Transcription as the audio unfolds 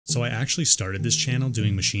So I actually started this channel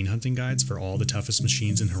doing machine hunting guides for all the toughest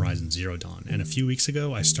machines in Horizon Zero Dawn, and a few weeks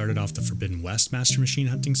ago I started off the Forbidden West Master Machine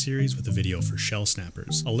Hunting series with a video for Shell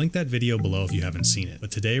Snappers. I'll link that video below if you haven't seen it,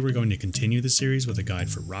 but today we're going to continue the series with a guide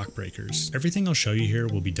for Rockbreakers. Everything I'll show you here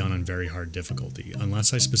will be done on very hard difficulty,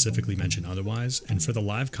 unless I specifically mention otherwise, and for the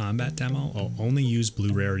live combat demo I'll only use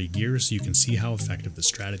blue rarity gear so you can see how effective the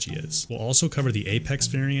strategy is. We'll also cover the Apex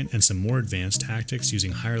variant and some more advanced tactics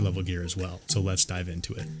using higher level gear as well, so let's dive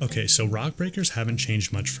into it. Okay, so Rockbreakers haven't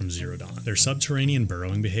changed much from Zero Dawn. Their subterranean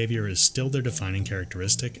burrowing behavior is still their defining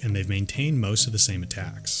characteristic, and they've maintained most of the same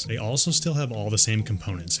attacks. They also still have all the same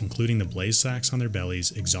components, including the blaze sacks on their bellies,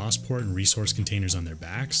 exhaust port and resource containers on their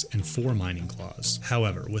backs, and 4 mining claws.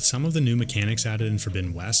 However, with some of the new mechanics added in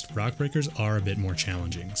Forbidden West, Rockbreakers are a bit more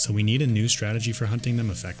challenging, so we need a new strategy for hunting them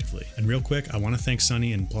effectively. And real quick, I want to thank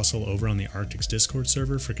Sunny and Plusle over on the Arktix Discord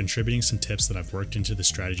server for contributing some tips that I've worked into the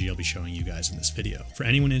strategy I'll be showing you guys in this video. For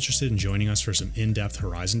anyone interested in joining us for some in-depth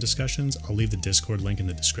Horizon discussions, I'll leave the Discord link in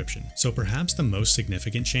the description. So perhaps the most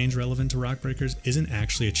significant change relevant to Rockbreakers isn't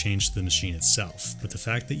actually a change to the machine itself, but the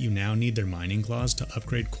fact that you now need their mining claws to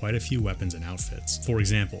upgrade quite a few weapons and outfits. For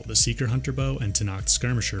example, the Seeker Hunter Bow and Tanacht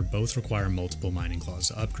Skirmisher both require multiple mining claws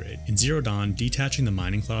to upgrade. In Zero Dawn, detaching the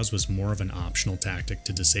mining claws was more of an optional tactic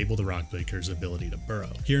to disable the Rockbreaker's ability to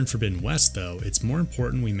burrow. Here in Forbidden West though, it's more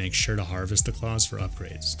important we make sure to harvest the claws for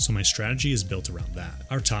upgrades, so my strategy is built around that.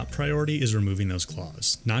 Our top priority is removing those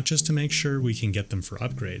claws, not just to make sure we can get them for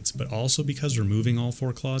upgrades, but also because removing all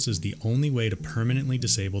 4 claws is the only way to permanently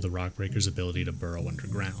disable the Rockbreaker's ability to burrow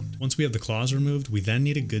underground. Once we have the claws removed, we then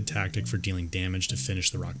need a good tactic for dealing damage to finish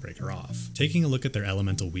the Rockbreaker off. Taking a look at their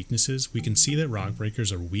elemental weaknesses, we can see that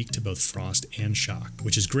Rockbreakers are weak to both frost and shock,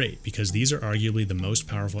 which is great because these are arguably the most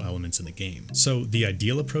powerful elements in the game. So the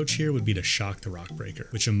ideal approach here would be to shock the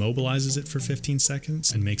Rockbreaker, which immobilizes it for 15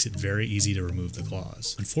 seconds and makes it very easy to remove the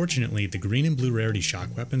claws. Unfortunately, the green and blue rarity shock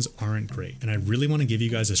weapons aren't great, and I really want to give you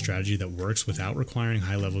guys a strategy that works without requiring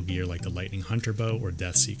high level gear like the Lightning Hunter Bow or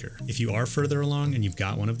Death Seeker. If you are further along and you've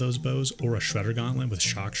got one of those bows, or a Shredder Gauntlet with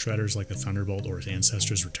shock shredders like the Thunderbolt or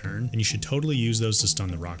Ancestor's Return, then you should totally use those to stun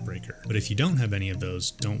the Rockbreaker. But if you don't have any of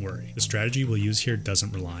those, don't worry. The strategy we'll use here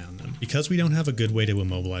doesn't rely on them. Because we don't have a good way to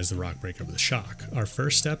immobilize the Rockbreaker with shock, our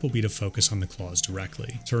first step will be to focus on the claws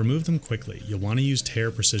directly. To remove them quickly, you'll want to use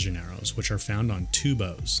Tear Precision Arrows, which are found on 2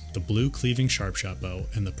 bows, the blue Cleaving Sharpshot Bow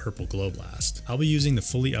and the purple Glow Blast. I'll be using the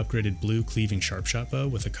fully upgraded blue Cleaving Sharpshot Bow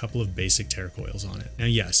with a couple of basic tear coils on it. Now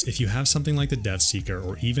yes, if you have something like the Death Seeker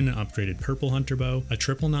or even an upgraded purple Hunter Bow, a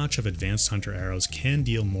triple notch of advanced hunter arrows can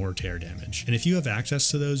deal more tear damage, and if you have access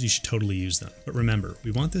to those, you should totally use them. But remember,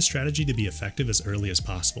 we want this strategy to be effective as early as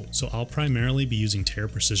possible, so I'll primarily be using Tear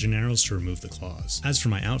Precision Arrows to remove the claws. As for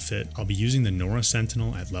my outfit, I'll be using the Nora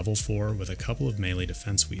Sentinel at level 4 with a couple of melee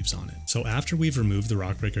defense weaves on it. So after we've removed the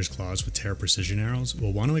Rockbreaker's claws with Tear Precision Arrows,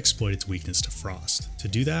 we'll want to exploit its weakness to frost. To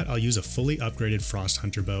do that, I'll use a fully upgraded Frost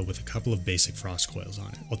Hunter Bow with a couple of basic frost coils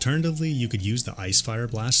on it. Alternatively, you could use the Icefire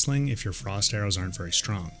Blast Sling if your frost arrows aren't very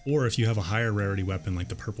strong, or if you have a higher rarity weapon like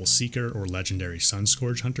the Purple Seeker or legendary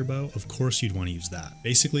Sunscourge Hunter Bow, of course you'd want to use that.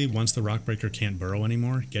 Basically, once the Rockbreaker can't burrow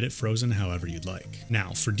anymore, get it frozen however you'd like.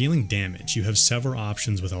 Now, for dealing damage, you have several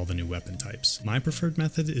options with all the new weapon types. My preferred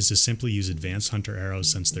method is to simply use advanced hunter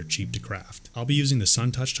arrows since they're cheap to craft. I'll be using the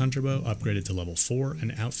Sun-Touched Hunter Bow upgraded to level 4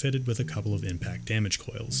 and outfitted with a couple of impact damage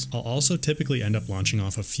coils. I'll also typically end up launching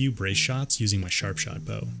off a few brace shots using my Sharpshot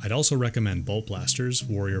Bow. I'd also recommend Bolt Blasters,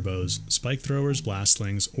 Warrior Bows, Spike Throwers, Blast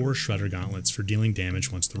Slings, or Shredder Gauntlets for dealing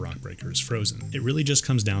damage once the Rockbreaker is frozen. It really just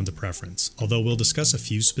comes down to preference, although we'll discuss a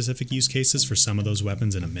few specific use cases for some of those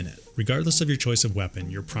weapons in a minute. Regardless of your choice of weapon,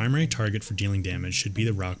 your primary target for dealing damage should be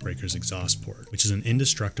the Rockbreaker's exhaust port, which is an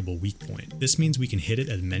indestructible weak point. This means we can hit it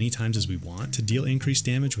as many times as we want to deal increased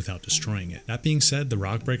damage without destroying it. That being said, the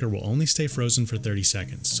Rockbreaker will only stay frozen for 30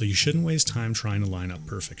 seconds, so you shouldn't waste time trying to line up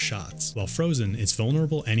perfect shots. While frozen, it's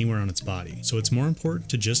vulnerable anywhere on its body, so it's more important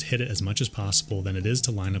to just hit it as much as possible than it is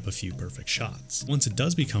to line up a few perfect shots. Once it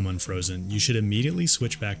does become unfrozen, you should immediately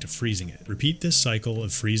switch back to freezing it. Repeat this cycle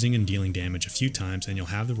of freezing and dealing damage a few times and you'll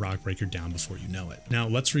have the Rockbreaker down before you know it. Now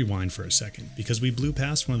let's rewind for a second, because we blew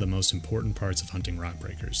past one of the most important parts of hunting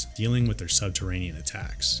Rockbreakers, dealing with their subterranean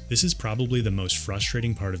attacks. This is probably the most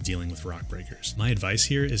frustrating part of dealing with Rockbreakers. My advice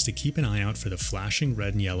here is to keep an eye out for the flashing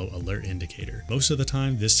red and yellow alert indicator. Most of the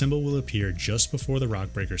time, this symbol will appear just before the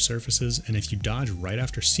Rockbreaker surfaces, and if you dodge right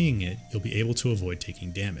after seeing it, you'll be able to avoid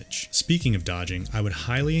taking damage. Speaking of dodging, I would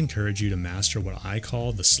highly encourage you to master what I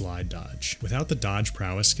call the slide dodge. Without the dodge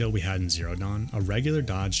prowess skill we had in Zero Dawn, a regular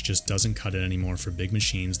dodge just doesn't cut it anymore for big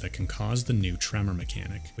machines that can cause the new tremor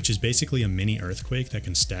mechanic, which is basically a mini earthquake that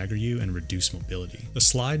can stagger you and reduce mobility. The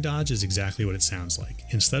slide dodge is exactly what it it sounds like.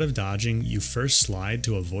 Instead of dodging, you first slide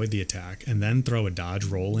to avoid the attack and then throw a dodge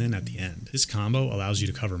roll in at the end. This combo allows you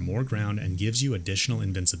to cover more ground and gives you additional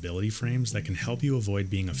invincibility frames that can help you avoid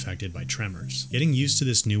being affected by tremors. Getting used to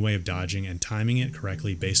this new way of dodging and timing it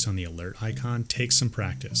correctly based on the alert icon takes some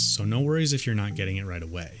practice, so no worries if you're not getting it right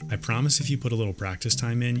away. I promise if you put a little practice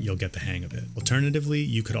time in, you'll get the hang of it. Alternatively,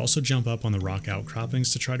 you could also jump up on the rock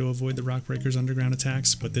outcroppings to try to avoid the Rockbreaker's underground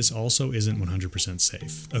attacks, but this also isn't 100%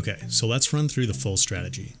 safe. Okay, so let's run through the full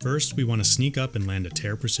strategy. First, we want to sneak up and land a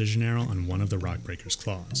tear precision arrow on one of the Rockbreaker's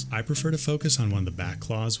claws. I prefer to focus on one of the back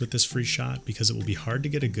claws with this free shot because it will be hard to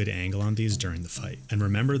get a good angle on these during the fight. And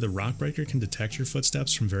remember, the Rockbreaker can detect your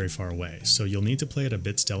footsteps from very far away, so you'll need to play it a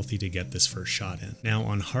bit stealthy to get this first shot in. Now,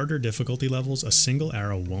 on harder difficulty levels, a single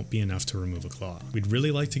arrow won't be enough to remove a claw. We'd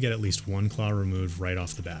really like to get at least one claw removed right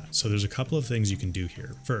off the bat, so there's a couple of things you can do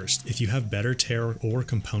here. First, if you have better tear or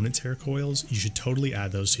component tear coils, you should totally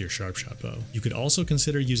add those to your sharpshot bow. You could also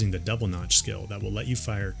consider using the double notch skill that will let you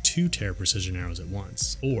fire 2 tear precision arrows at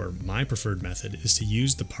once. Or, my preferred method is to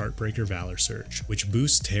use the Partbreaker Valor Surge, which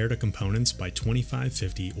boosts tear to components by 25,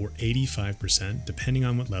 50, or 85% depending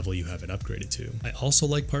on what level you have it upgraded to. I also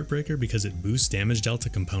like Partbreaker because it boosts damage dealt to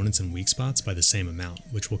components and weak spots by the same amount,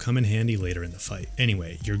 which will come in handy later in the fight.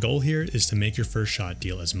 Anyway, your goal here is to make your first shot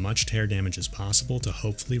deal as much tear damage as possible to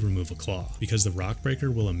hopefully remove a claw, because the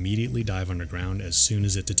Rockbreaker will immediately dive underground as soon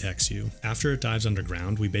as it detects you. After it dives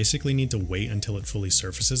underground, we basically need to wait until it fully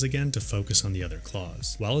surfaces again to focus on the other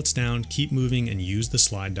claws. While it's down, keep moving and use the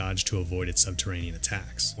slide dodge to avoid its subterranean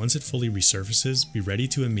attacks. Once it fully resurfaces, be ready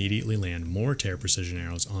to immediately land more tear precision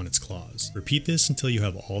arrows on its claws. Repeat this until you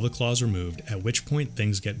have all the claws removed, at which point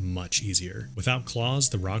things get much easier. Without claws,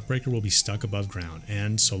 the Rockbreaker will be stuck above ground,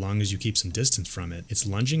 and so long as you keep some distance from it, its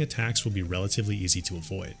lunging attacks will be relatively easy to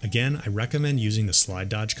avoid. Again, I recommend using the slide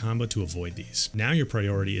dodge combo to avoid these. Now your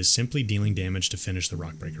priority is simply dealing damage to finish the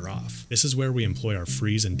Rockbreaker off. This is where we employ our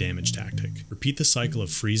freeze and damage tactic. Repeat the cycle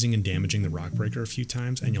of freezing and damaging the Rockbreaker a few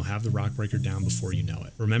times and you'll have the Rockbreaker down before you know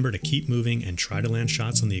it. Remember to keep moving and try to land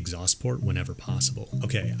shots on the exhaust port whenever possible.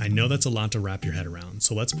 Okay, I know that's a lot to wrap your head around,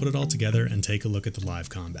 so let's put it all together and take a look at the live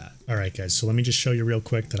combat. Alright guys, so let me just show you real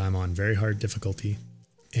quick that I'm on very hard difficulty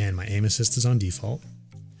and my aim assist is on default.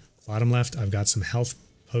 Bottom left, I've got some health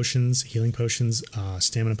potions, healing potions,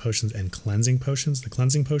 stamina potions, and cleansing potions. The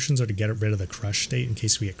cleansing potions are to get rid of the crush state in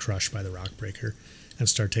case we get crushed by the Rockbreaker and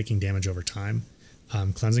start taking damage over time.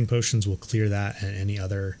 Cleansing potions will clear that and any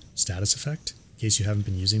other status effect. In case you haven't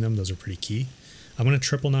been using them, those are pretty key. I'm going to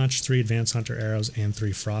triple notch 3 advanced hunter arrows and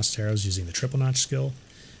 3 frost arrows using the triple notch skill.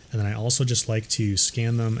 And then I also just like to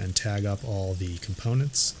scan them and tag up all the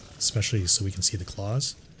components, especially so we can see the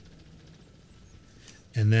claws.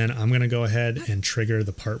 And then I'm going to go ahead and trigger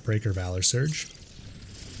the Partbreaker Valor Surge.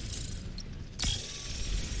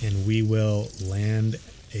 And we will land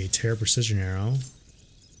a tear precision arrow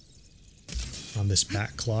on this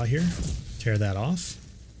back claw here. Tear that off.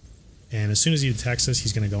 And as soon as he detects us,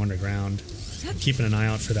 he's going to go underground. I'm keeping an eye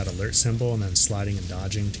out for that alert symbol and then sliding and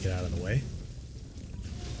dodging to get out of the way.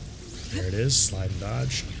 There it is, slide and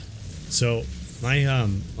dodge. So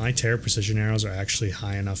my tear precision arrows are actually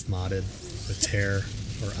high enough modded with tear,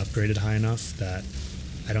 or upgraded high enough that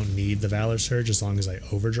I don't need the Valor Surge as long as I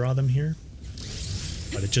overdraw them here.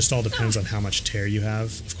 But it just all depends on how much tear you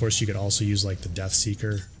have. Of course, you could also use like the Death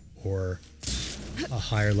Seeker or a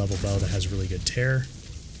higher level bow that has really good tear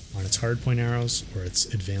on its hardpoint arrows or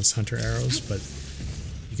its advanced hunter arrows. But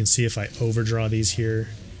you can see if I overdraw these here,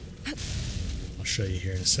 I'll show you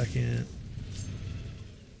here in a second.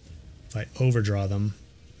 If I overdraw them,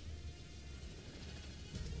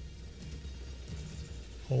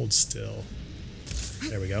 hold still.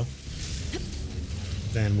 There we go.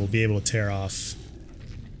 Then we'll be able to tear off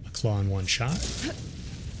a claw in one shot.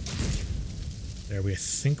 There, we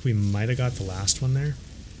think we might have got the last one there.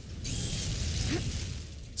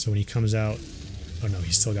 So when he comes out, oh no,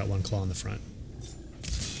 he's still got one claw in the front.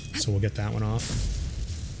 So we'll get that one off.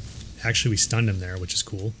 Actually, we stunned him there, which is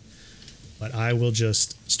cool. But I will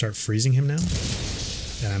just start freezing him now.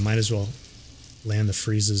 And I might as well land the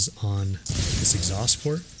freezes on this exhaust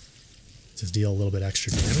port to deal a little bit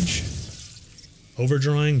extra damage.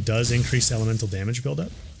 Overdrawing does increase elemental damage buildup.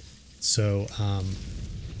 So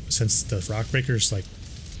since the Rockbreaker is like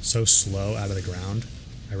so slow out of the ground,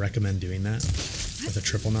 I recommend doing that with a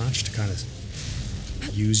triple notch to kind of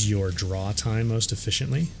use your draw time most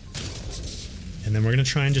efficiently. And then we're going to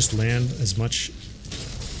try and just land as much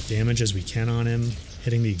damage as we can on him,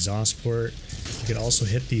 hitting the exhaust port. You could also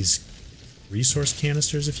hit these resource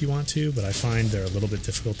canisters if you want to, but I find they're a little bit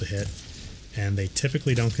difficult to hit, and they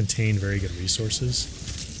typically don't contain very good resources,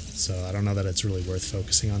 so I don't know that it's really worth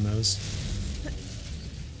focusing on those.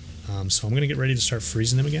 So I'm going to get ready to start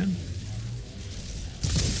freezing him again.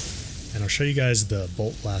 And I'll show you guys the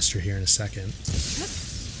Boltblaster here in a second.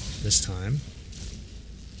 This time.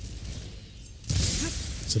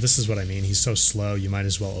 So this is what I mean. He's so slow, you might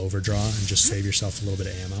as well overdraw and just save yourself a little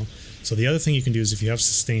bit of ammo. So the other thing you can do is if you have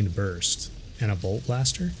sustained burst and a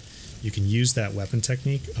Boltblaster, you can use that weapon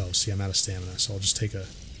technique. Oh, see, I'm out of stamina, so I'll just take a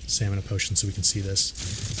stamina potion so we can see this.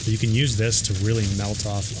 But you can use this to really melt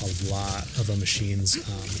off a lot of a machine's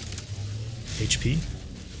HP.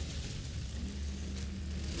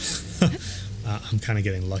 I'm kind of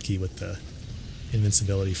getting lucky with the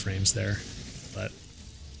invincibility frames there, but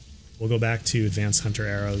we'll go back to advanced hunter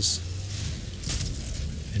arrows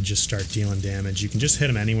and just start dealing damage. You can just hit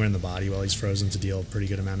him anywhere in the body while he's frozen to deal a pretty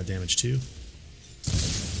good amount of damage too.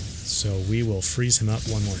 So we will freeze him up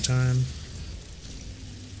one more time.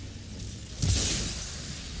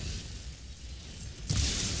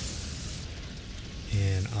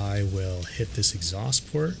 And I will hit this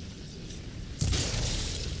exhaust port.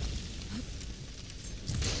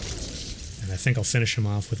 I think I'll finish him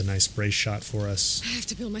off with a nice brace shot for us. I have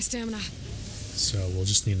to build my stamina. So we'll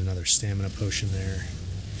just need another stamina potion there.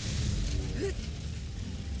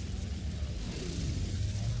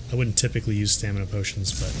 I wouldn't typically use stamina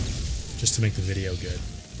potions, but just to make the video good.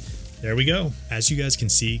 There we go. As you guys can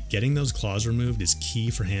see, getting those claws removed is key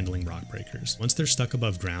for handling Rockbreakers. Once they're stuck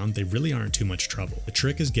above ground, they really aren't too much trouble. The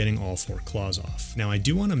trick is getting all 4 claws off. Now I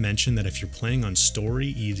do want to mention that if you're playing on story,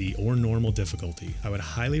 easy, or normal difficulty, I would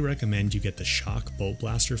highly recommend you get the Shock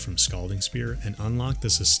Boltblaster from Scalding Spear and unlock the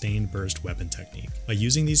Sustained Burst weapon technique. By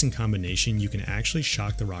using these in combination, you can actually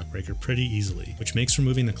shock the Rockbreaker pretty easily, which makes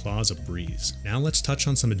removing the claws a breeze. Now let's touch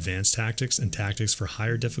on some advanced tactics and tactics for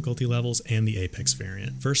higher difficulty levels and the Apex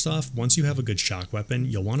variant. First off, once you have a good shock weapon,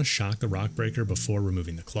 you'll want to shock the Rockbreaker before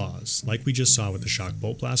removing the claws, like we just saw with the Shock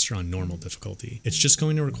Boltblaster on normal difficulty. It's just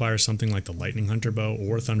going to require something like the Lightning Hunter Bow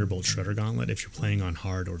or Thunderbolt Shredder Gauntlet if you're playing on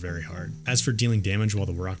hard or very hard. As for dealing damage while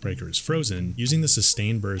the Rockbreaker is frozen, using the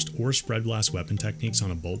Sustained Burst or Spread Blast weapon techniques on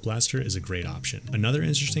a Boltblaster is a great option. Another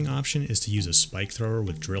interesting option is to use a spike thrower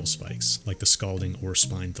with drill spikes, like the Scalding or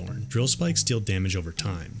Spine Thorn. Drill spikes deal damage over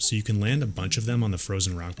time, so you can land a bunch of them on the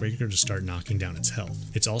frozen Rockbreaker to start knocking down its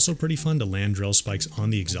health. It's also pretty fun to land drill spikes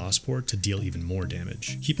on the exhaust port to deal even more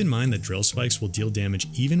damage. Keep in mind that drill spikes will deal damage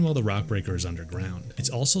even while the Rockbreaker is underground.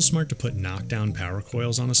 It's also smart to put knockdown power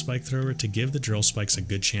coils on a spike thrower to give the drill spikes a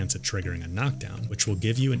good chance at triggering a knockdown, which will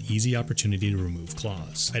give you an easy opportunity to remove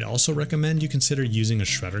claws. I'd also recommend you consider using a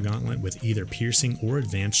Shredder Gauntlet with either piercing or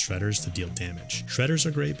advanced shredders to deal damage. Shredders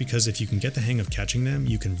are great because if you can get the hang of catching them,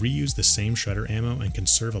 you can reuse the same shredder ammo and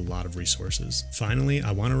conserve a lot of resources. Finally,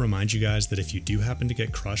 I want to remind you guys that if you do happen to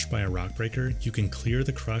get crushed by a Rockbreaker, you can clear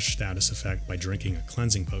the crush status effect by drinking a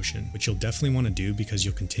cleansing potion, which you'll definitely want to do because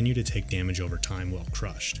you'll continue to take damage over time while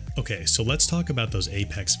crushed. Okay, so let's talk about those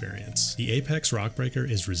Apex variants. The Apex Rockbreaker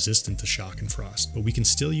is resistant to shock and frost, but we can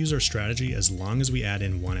still use our strategy as long as we add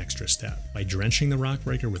in one extra step. By drenching the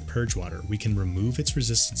Rockbreaker with purge water, we can remove its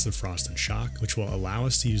resistance to frost and shock, which will allow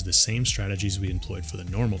us to use the same strategies we employed for the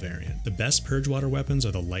normal variant. The best purge water weapons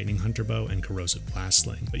are the Lightning Hunter Bow and Corrosive Blast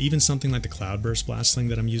Sling, but even something like the Cloudburst Blast Sling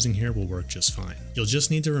that I'm using here will work just fine. You'll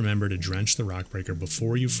just need to remember to drench the Rockbreaker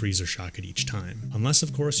before you freeze or shock it each time. Unless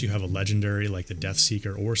of course you have a legendary like the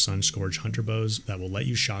Deathseeker or Sunscourge Hunter Bows that will let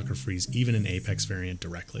you shock or freeze even an Apex variant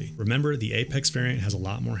directly. Remember, the Apex variant has a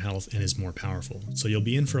lot more health and is more powerful, so you'll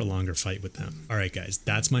be in for a longer fight with them. Alright guys,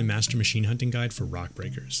 that's my master machine hunting guide for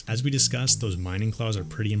Rockbreakers. As we discussed, those mining claws are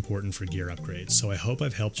pretty important for gear upgrades, so I hope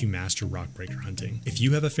I've helped you master Rockbreaker hunting. If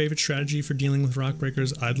you have a favorite strategy for dealing with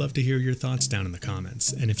Rockbreakers, I'd love to hear your thoughts down in the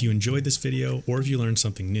comments, and if you enjoyed this video or if you learned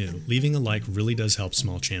something new, leaving a like really does help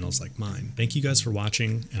small channels like mine. Thank you guys for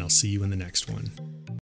watching, and I'll see you in the next one.